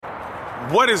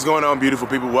What is going on, beautiful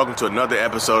people? Welcome to another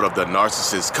episode of the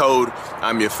Narcissist Code.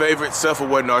 I'm your favorite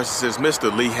self-aware narcissist,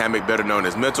 Mr. Lee Hammock, better known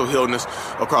as Mental Illness,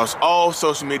 across all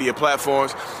social media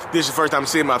platforms. This is your first time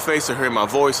seeing my face or hearing my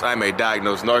voice. I'm a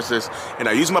diagnosed narcissist, and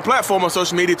I use my platform on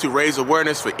social media to raise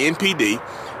awareness for NPD,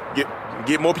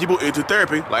 get more people into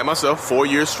therapy, like myself, 4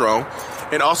 years strong,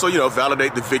 and also,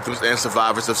 validate the victims and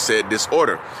survivors of said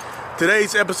disorder.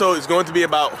 Today's episode is going to be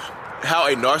about how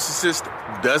a narcissist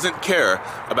doesn't care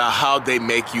about how they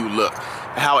make you look.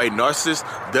 How a narcissist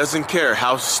doesn't care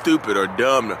how stupid or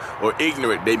dumb or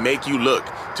ignorant they make you look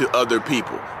to other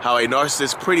people. How a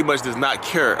narcissist pretty much does not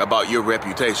care about your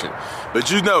reputation. But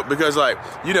because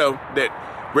that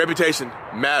reputation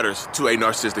matters to a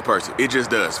narcissistic person. It just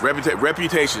does.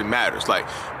 Reputation matters. Like,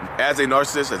 as a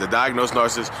narcissist, as a diagnosed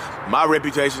narcissist, my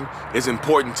reputation is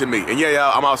important to me. And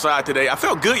I'm outside today. I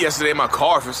felt good yesterday in my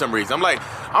car for some reason. I'm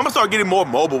going to start getting more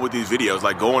mobile with these videos,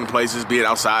 like going places, being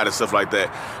outside and stuff like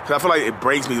that. Because I feel like it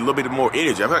brings me a little bit more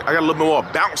energy. I got a little bit more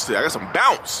bounce today. I got some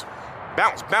bounce.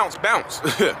 Bounce.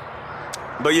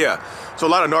 But yeah, so a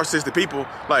lot of narcissistic people,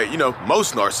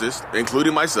 most narcissists,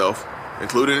 including myself,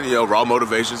 including, Raw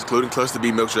Motivations, including Cluster B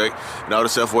Milkshake, and all the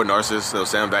self-aware narcissists,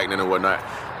 Sam Vaknin and whatnot,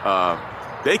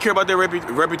 they care about their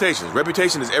reputations.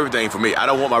 Reputation is everything for me. I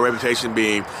don't want my reputation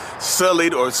being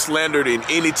sullied or slandered in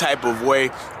any type of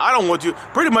way. I don't want you,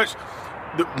 pretty much,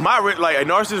 a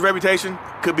narcissist reputation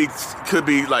could be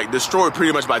destroyed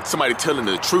pretty much by somebody telling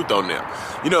the truth on them.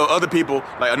 Other people,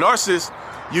 like a narcissist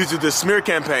uses the smear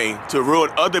campaign to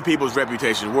ruin other people's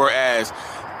reputation, whereas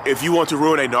if you want to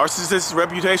ruin a narcissist's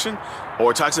reputation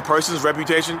or a toxic person's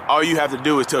reputation, all you have to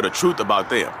do is tell the truth about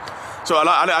them. So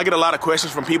I get a lot of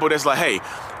questions from people that's like, hey,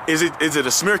 is it a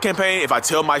smear campaign if I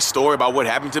tell my story about what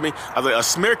happened to me? I was like, a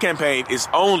smear campaign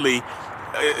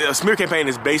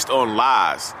is based on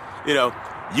lies.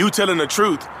 You telling the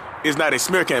truth is not a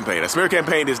smear campaign. A smear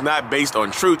campaign is not based on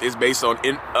truth. It's based on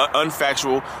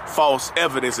unfactual, false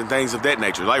evidence and things of that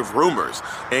nature, like rumors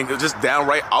and just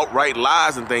outright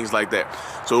lies and things like that.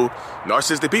 So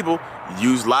narcissistic people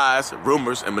use lies,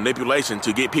 rumors, and manipulation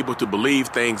to get people to believe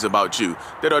things about you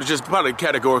that are just probably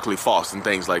categorically false and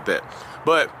things like that.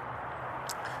 But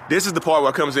this is the part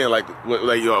where it comes in, what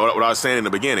I was saying in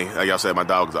the beginning. Like y'all said, my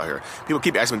dog's out here. People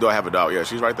keep asking me, do I have a dog? Yeah,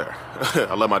 she's right there.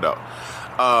 I love my dog.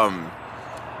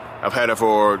 I've had her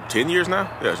for 10 years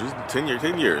now. Yeah, she's 10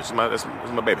 years. That's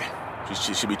my baby.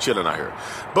 She should be chilling out here.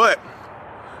 But,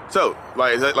 so,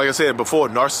 like I said before,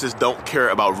 narcissists don't care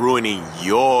about ruining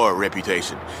your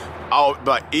reputation.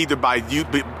 Either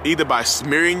by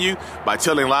smearing you, by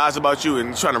telling lies about you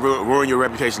and trying to ruin your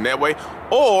reputation that way,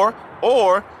 or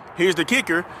here's the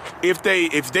kicker, if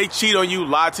they cheat on you,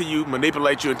 lie to you,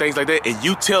 manipulate you and things like that, and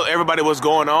you tell everybody what's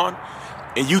going on,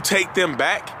 and you take them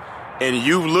back, and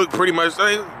you look pretty much,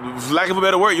 lack of a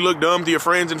better word, you look dumb to your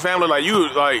friends and family.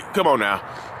 Come on now.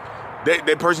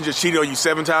 That person just cheated on you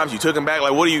 7 times. You took him back.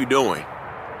 What are you doing?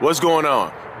 What's going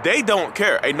on? They don't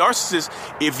care. A narcissist,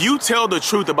 if you tell the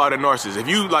truth about a narcissist, if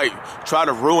you try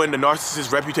to ruin the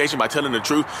narcissist's reputation by telling the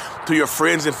truth to your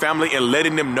friends and family and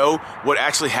letting them know what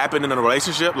actually happened in a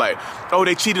relationship,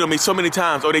 they cheated on me so many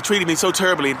times, or they treated me so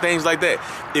terribly and things like that.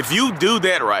 If you do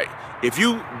that right, if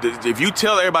you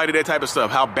tell everybody that type of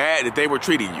stuff, how bad that they were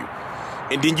treating you,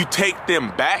 and then you take them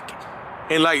back,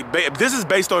 and this is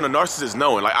based on a narcissist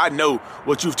knowing, I know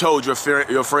what you've told your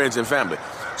friends and family.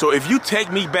 So if you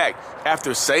take me back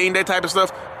after saying that type of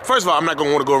stuff, first of all, I'm not going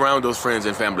to want to go around those friends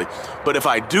and family. But if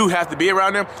I do have to be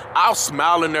around them, I'll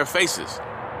smile in their faces.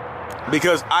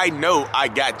 Because I know I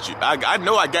got you. I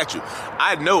know I got you.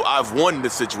 I know I've won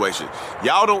this situation.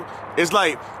 Y'all don't, it's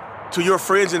to your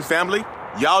friends and family,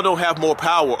 y'all don't have more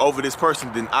power over this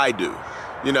person than I do.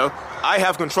 I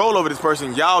have control over this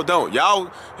person. Y'all don't.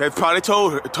 Y'all have probably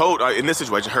told in this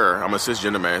situation, her, I'm a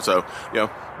cisgender man. So,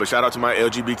 but shout out to my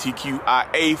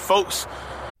LGBTQIA folks.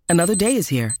 Another day is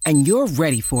here and you're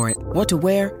ready for it. What to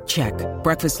wear? Check.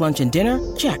 Breakfast, lunch, and dinner?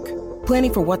 Check.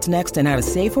 Planning for what's next and how to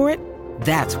save for it?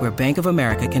 That's where Bank of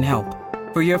America can help.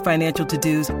 For your financial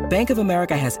to-dos, Bank of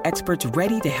America has experts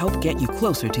ready to help get you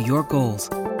closer to your goals.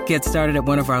 Get started at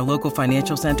one of our local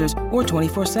financial centers or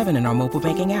 24/7 in our mobile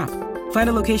banking app. Find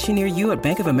a location near you at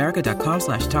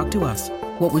bankofamerica.com/talktous.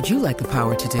 What would you like the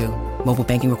power to do? Mobile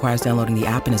banking requires downloading the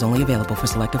app and is only available for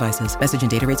select devices. Message and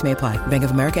data rates may apply. Bank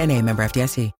of America N.A., member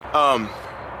FDIC.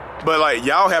 But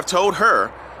y'all have told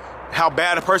her how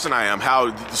bad a person I am,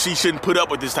 how she shouldn't put up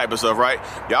with this type of stuff, right?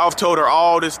 Y'all have told her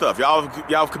all this stuff. Y'all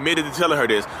have committed to telling her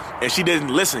this, and she didn't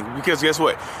listen because guess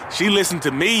what? She listened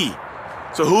to me.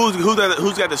 So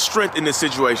who's got the strength in this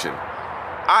situation?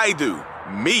 I do.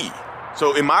 Me.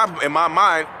 So in my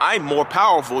mind, I'm more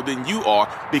powerful than you are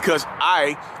because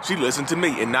she listened to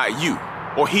me and not you.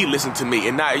 Or he listened to me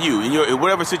and not you. In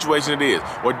whatever situation it is.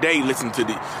 Or they listen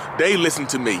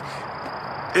to me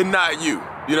and not you.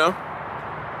 You know?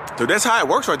 So that's how it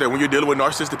works right there when you're dealing with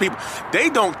narcissistic people. They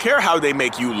don't care how they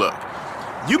make you look.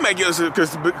 You make it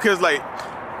because like,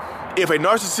 if a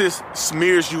narcissist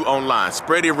smears you online,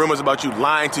 spreading rumors about you,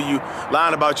 lying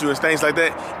about you and things like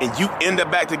that, and you end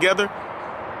up back together,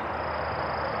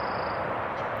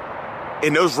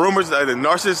 and those rumors, the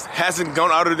narcissist hasn't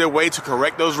gone out of their way to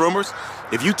correct those rumors,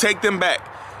 if you take them back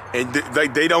and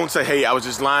they don't say, hey, I was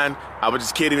just lying, I was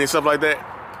just kidding and stuff like that,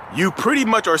 you pretty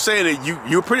much are saying that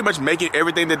you're pretty much making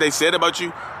everything that they said about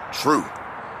you true.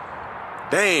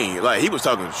 Dang, like he was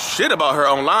talking shit about her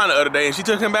online the other day and she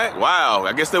took him back? Wow,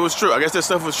 I guess that was true. I guess that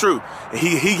stuff was true. And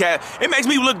it makes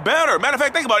me look better. Matter of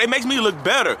fact, think about it. It makes me look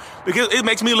better because it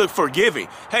makes me look forgiving.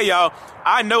 Hey, y'all,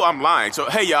 I know I'm lying. So,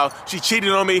 hey, y'all, she cheated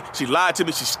on me. She lied to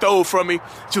me. She stole from me.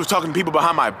 She was talking to people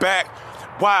behind my back.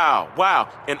 Wow.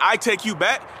 And I take you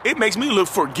back. It makes me look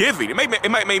forgiving. It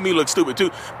might make me look stupid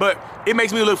too, but it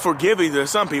makes me look forgiving to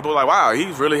some people. Like, wow,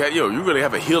 you really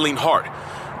have a healing heart.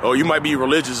 Or you might be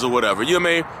religious or whatever. You know what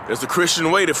I mean? It's the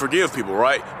Christian way to forgive people,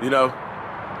 right? You know?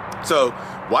 So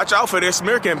watch out for their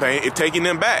smear campaign if taking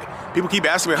them back. People keep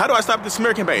asking me, how do I stop the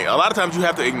smear campaign? A lot of times you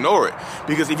have to ignore it.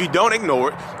 Because if you don't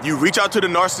ignore it, you reach out to the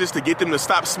narcissist to get them to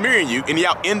stop smearing you, and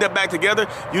y'all end up back together,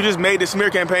 you just made the smear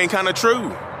campaign kind of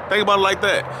true. Think about it like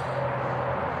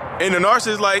that. And the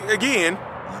narcissist, like, again,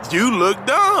 you look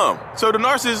dumb. So the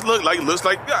narcissist looks like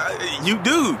you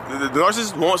do. The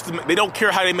narcissist they don't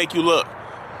care how they make you look.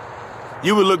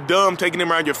 You would look dumb taking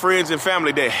them around your friends and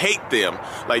family that hate them.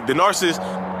 Like the narcissist,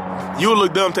 you would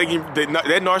look dumb taking that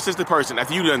narcissistic person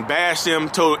after you done bashed them,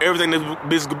 told everything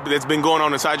that's been going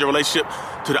on inside your relationship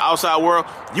to the outside world.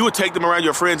 You would take them around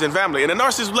your friends and family, and the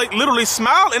narcissist literally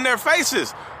smile in their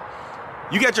faces.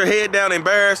 You got your head down,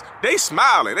 embarrassed. They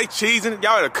smiling, they cheesing.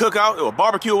 Y'all at a cookout or a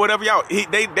barbecue or whatever. Y'all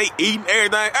they eating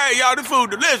everything. Hey, y'all, this food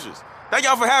delicious. Thank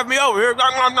y'all for having me over here.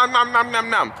 Nom, nom, nom, nom, nom,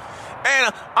 nom.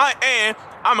 And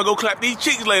I'm gonna go clap these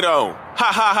cheeks later on.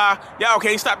 Ha ha ha. Y'all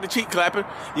can't stop the cheek clapping.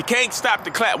 You can't stop the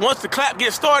clap. Once the clap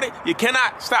gets started, you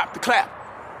cannot stop the clap.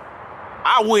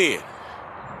 I win.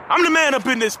 I'm the man up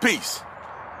in this piece.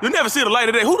 You'll never see the light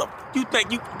of day. Who the you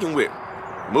think you can with?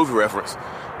 Movie reference.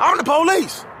 I'm the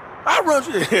police. I run.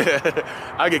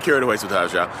 I get carried away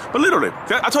sometimes, y'all. But literally,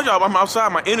 I told y'all I'm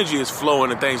outside. My energy is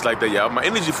flowing and things like that, y'all. My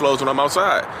energy flows when I'm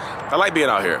outside. I like being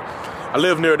out here. I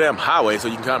live near a damn highway, so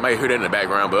you can kind of might hear that in the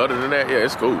background. But other than that, yeah,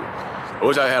 it's cool. I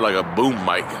wish I had like a boom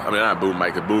mic. I mean, not a boom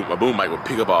mic. A boom mic would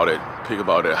pick up all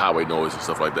that highway noise and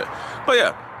stuff like that. But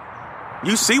yeah,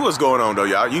 you see what's going on though,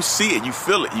 y'all. You see it, you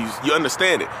feel it, you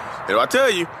understand it. And I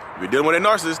tell you, if you're dealing with a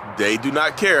narcissist, they do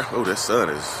not care. Oh, the sun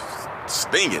is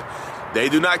stinging. They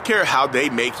do not care how they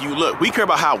make you look. We care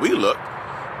about how we look.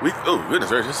 Oh goodness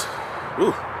gracious.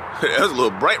 Ooh, that was a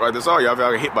little bright right there. Sorry, y'all, if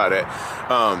y'all get hit by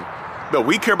that. But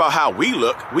we care about how we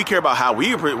look. We care about how we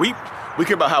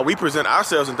care about how we present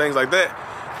ourselves and things like that.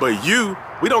 But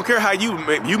we don't care how you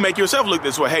make yourself look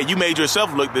this way. Hey, you made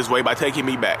yourself look this way by taking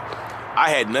me back. I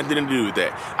had nothing to do with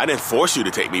that. I didn't force you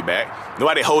to take me back.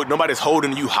 Nobody's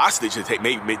holding you hostage to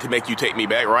make you take me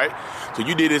back, right? So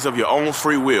you did this of your own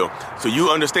free will. So you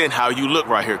understand how you look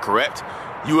right here, correct?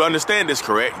 You understand this,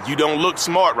 correct? You don't look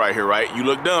smart right here, right? You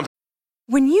look dumb.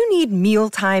 When you need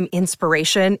mealtime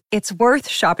inspiration, it's worth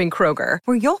shopping Kroger,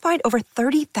 where you'll find over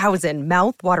 30,000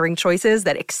 mouth-watering choices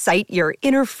that excite your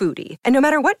inner foodie. And no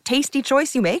matter what tasty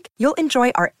choice you make, you'll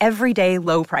enjoy our everyday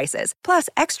low prices, plus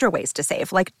extra ways to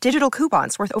save, like digital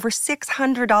coupons worth over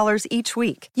 $600 each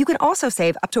week. You can also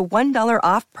save up to $1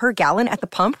 off per gallon at the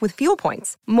pump with fuel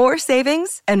points. More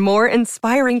savings and more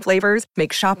inspiring flavors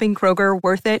make shopping Kroger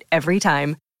worth it every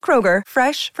time. Kroger,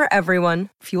 fresh for everyone.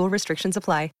 Fuel restrictions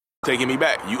apply. Taking me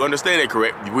back. You understand it,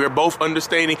 correct? We're both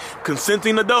understanding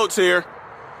consenting adults here.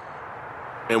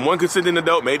 And one consenting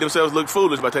adult made themselves look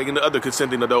foolish by taking the other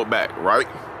consenting adult back, right?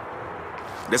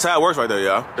 That's how it works right there,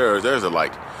 y'all. There's a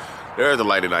light. There's the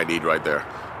light that I need right there.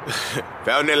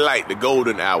 Found that light, the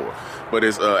golden hour. But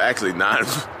it's actually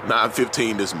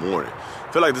 9:15 this morning.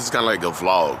 I feel like this is kind of like a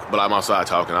vlog, but I'm outside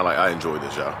talking. I enjoy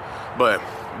this, y'all. But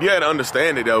you had to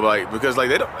understand it though, because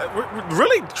they don't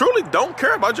really, truly don't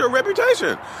care about your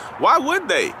reputation. Why would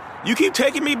they? You keep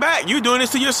taking me back. You're doing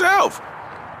this to yourself.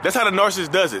 That's how the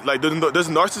narcissist does it. Like, does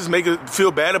the narcissist make us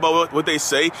feel bad about what they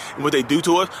say and what they do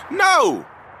to us? No.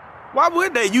 Why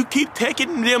would they? You keep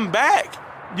taking them back.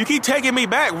 You keep taking me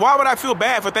back. Why would I feel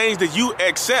bad for things that you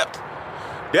accept?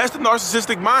 That's the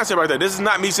narcissistic mindset right there. This is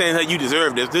not me saying that you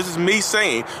deserve this. This is me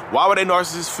saying, why would a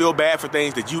narcissist feel bad for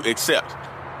things that you accept?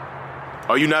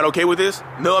 Are you not okay with this?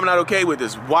 No, I'm not okay with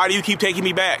this. Why do you keep taking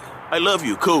me back? I love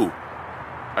you. Cool.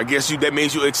 I guess that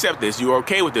means you accept this. You're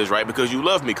okay with this, right? Because you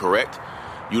love me, correct?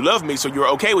 You love me, so you're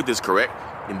okay with this, correct?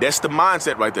 And that's the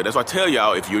mindset right there. That's why I tell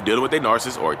y'all, if you're dealing with a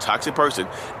narcissist or a toxic person,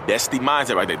 that's the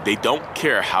mindset right there. They don't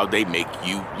care how they make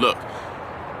you look.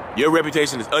 Your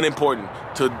reputation is unimportant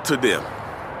to them.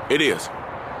 It is.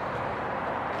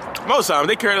 Most times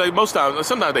they care.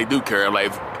 Sometimes they do care.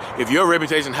 Like if your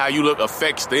reputation, how you look,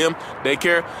 affects them, they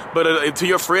care. But to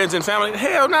your friends and family,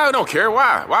 hell no, I don't care.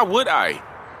 Why? Why would I?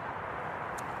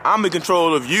 I'm in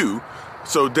control of you.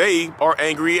 So they are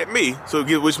angry at me. So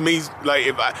which means, like,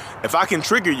 if I can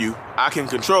trigger you, I can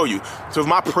control you. So if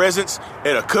my presence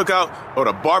at a cookout or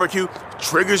a barbecue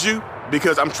triggers you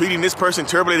because I'm treating this person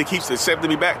terribly that keeps accepting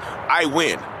me back, I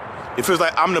win. It feels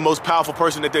like I'm the most powerful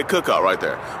person at that cookout right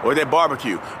there, or that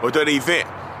barbecue, or that event.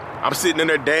 I'm sitting in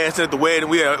there dancing at the wedding.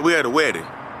 We at a wedding.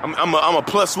 I'm a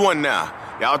 +1 now.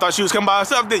 Y'all thought she was coming by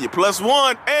herself, did you?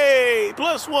 +1, hey,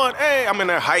 +1, hey. I'm in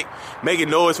there hype, making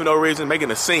noise for no reason,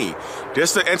 making a scene,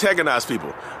 just to antagonize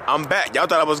people. I'm back. Y'all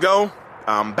thought I was gone?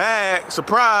 I'm back.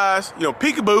 Surprise.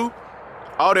 Peekaboo.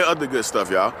 All that other good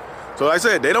stuff, y'all. So like I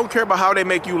said, they don't care about how they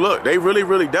make you look. They really,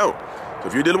 really don't. So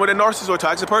if you're dealing with a narcissist or a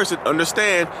toxic person,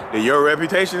 understand that your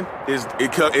reputation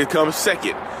it comes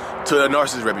second to a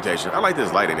narcissist's reputation. I like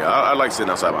this light in here. I like sitting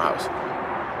outside my house.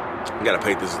 You gotta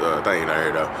paint this thing out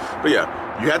here though. But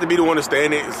yeah, you have to be the one to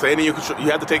stand in your control. You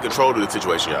have to take control of the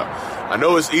situation, y'all. I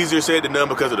know it's easier said than done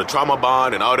because of the trauma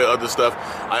bond and all that other stuff.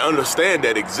 I understand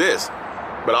that exists,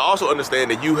 but I also understand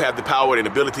that you have the power and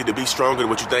ability to be stronger than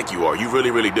what you think you are. You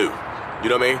really, really do. You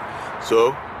know what I mean?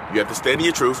 So you have to stand in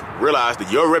your truth, realize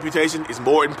that your reputation is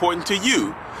more important to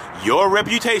you. Your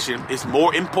reputation is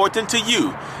more important to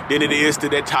you than it is to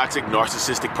that toxic,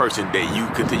 narcissistic person that you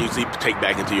continuously take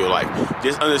back into your life.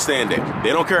 Just understand that. They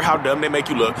don't care how dumb they make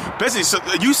you look. Especially, so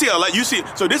you see a lot.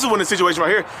 So this is one of the situations right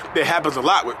here that happens a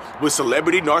lot with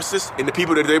celebrity narcissists and the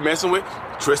people that they're messing with.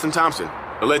 Tristan Thompson,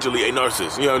 allegedly a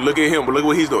narcissist. Look at him. Look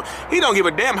what he's doing. He don't give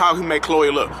a damn how he make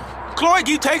Chloe look. Chloe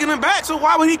keep taking him back, so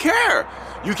why would he care?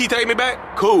 You keep taking me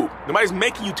back? Cool. Nobody's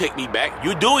making you take me back.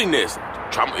 You're doing this.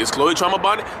 Is Chloe trauma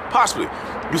bonded? Possibly.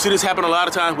 You see this happen a lot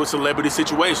of times with celebrity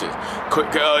situations.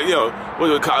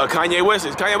 Kanye West?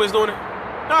 Is Kanye West doing it?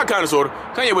 No, kind of, sort of.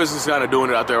 Kanye West is kind of doing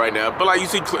it out there right now. But you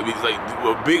see,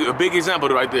 a big example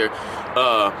right there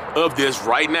of this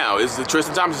right now is the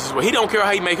Tristan Thompson. He don't care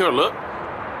how he make her look.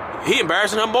 He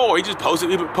embarrassing her more. He just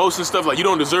posting stuff like, you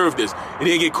don't deserve this. And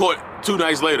then get caught 2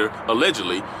 nights later,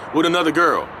 allegedly, with another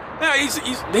girl. Now,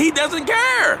 he doesn't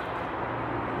care.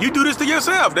 You do this to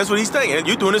yourself. That's what he's saying.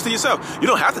 You're doing this to yourself. You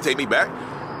don't have to take me back.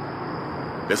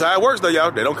 That's how it works, though, y'all.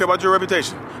 They don't care about your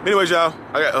reputation. Anyways, y'all,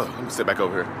 let me sit back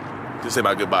over here. Just say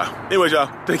my goodbye. Anyways,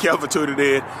 y'all, thank y'all for tuning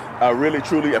in. I really,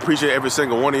 truly appreciate every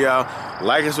single one of y'all.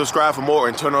 Like and subscribe for more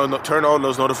and turn on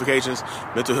those notifications.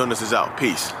 Mental Illness is out.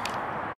 Peace.